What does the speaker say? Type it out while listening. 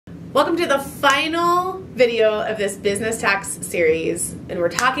Welcome to the final video of this business tax series, and we're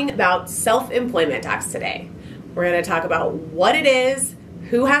talking about self-employment tax today. We're going to talk about what it is,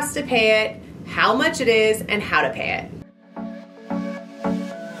 who has to pay it, how much it is, and how to pay it.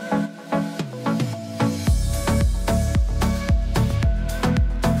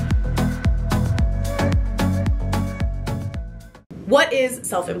 What is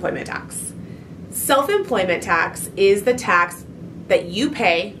self-employment tax? Self-employment tax is the tax that you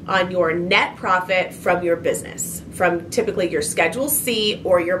pay on your net profit from your business, from typically your Schedule C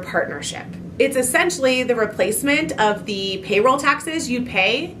or your partnership. It's essentially the replacement of the payroll taxes you'd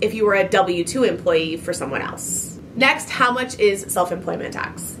pay if you were a W-2 employee for someone else. Next, how much is self-employment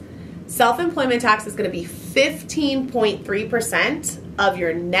tax? Self-employment tax is going to be 15.3% of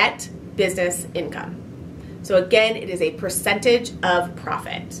your net business income. So again, it is a percentage of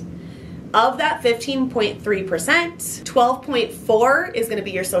profit. Of that 15.3%, 12.4 is going to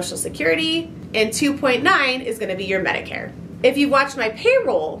be your Social Security and 2.9 is going to be your Medicare. If you watched my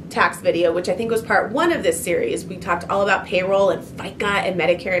payroll tax video, which I think was part 1 of this series, we talked all about payroll and FICA and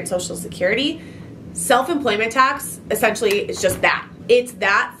Medicare and Social Security. Self-employment tax essentially is just that. It's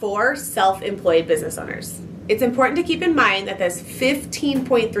that for self-employed business owners. It's important to keep in mind that this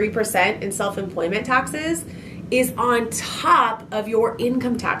 15.3% in self-employment taxes is on top of your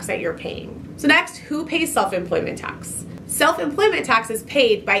income tax that you're paying. So next, who pays self-employment tax? Self-employment tax is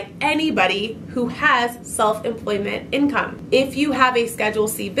paid by anybody who has self-employment income. If you have a Schedule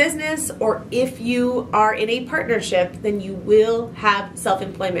C business or if you are in a partnership, then you will have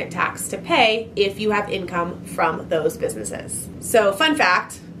self-employment tax to pay if you have income from those businesses. So fun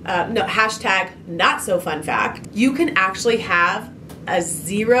fact, hashtag not so fun fact, you can actually have a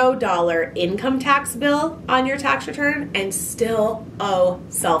 $0 income tax bill on your tax return and still owe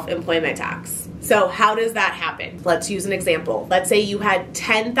self-employment tax. So how does that happen? Let's use an example. Let's say you had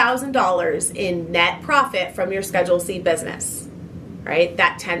 $10,000 in net profit from your Schedule C business, right?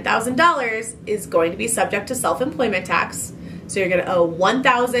 That $10,000 is going to be subject to self-employment tax. So you're going to owe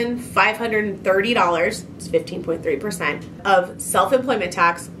 $1,530, it's 15.3%, of self-employment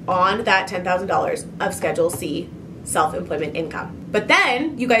tax on that $10,000 of Schedule C self-employment income. But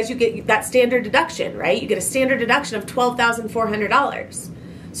then, you get that standard deduction, right? You get a standard deduction of $12,400.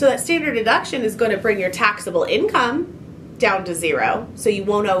 So that standard deduction is going to bring your taxable income down to 0, so you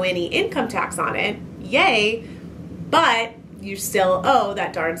won't owe any income tax on it. Yay! But you still owe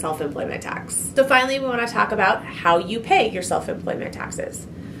that darn self-employment tax. So finally, we want to talk about how you pay your self-employment taxes.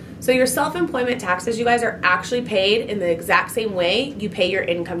 So your self-employment taxes, you guys, are actually paid in the exact same way you pay your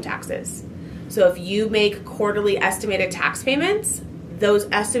income taxes. So if you make quarterly estimated tax payments, those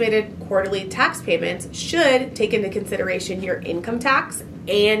estimated quarterly tax payments should take into consideration your income tax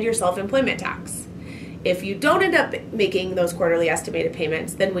and your self-employment tax. If you don't end up making those quarterly estimated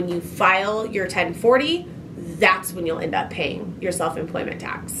payments, then when you file your 1040, that's when you'll end up paying your self-employment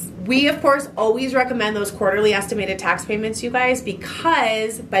tax. We, of course, always recommend those quarterly estimated tax payments, you guys,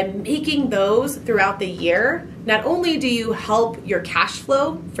 because by making those throughout the year, not only do you help your cash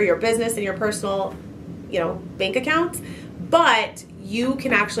flow for your business and your personal, bank accounts, but you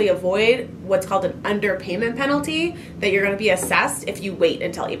can actually avoid what's called an underpayment penalty that you're going to be assessed if you wait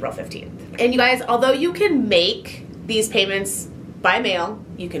until April 15th. And you guys, although you can make these payments by mail,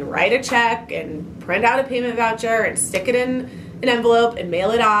 you can write a check and print out a payment voucher and stick it in an envelope and mail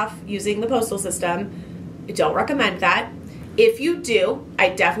it off using the postal system. I don't recommend that. If you do, I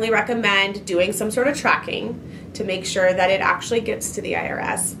definitely recommend doing some sort of tracking to make sure that it actually gets to the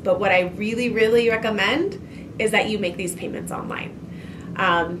IRS. But what I really, really recommend is that you make these payments online.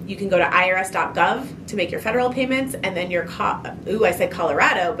 You can go to irs.gov to make your federal payments, and then I said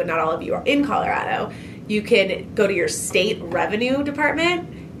Colorado, but not all of you are in Colorado. You can go to your state revenue department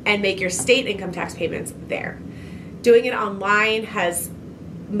and make your state income tax payments there. Doing it online has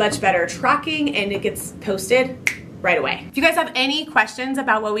much better tracking and it gets posted right away. If you guys have any questions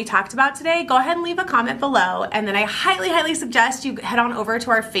about what we talked about today, go ahead and leave a comment below. And then I highly, highly suggest you head on over to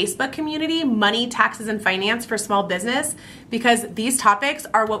our Facebook community, Money, Taxes, and Finance for Small Business, because these topics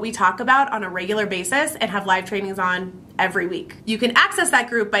are what we talk about on a regular basis and have live trainings on every week. You can access that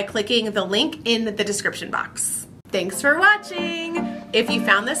group by clicking the link in the description box. Thanks for watching. If you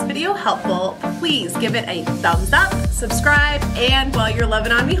found this video helpful, please give it a thumbs up, subscribe, and while you're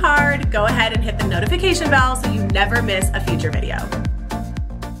loving on me hard, go ahead and hit the notification bell so you never miss a future video.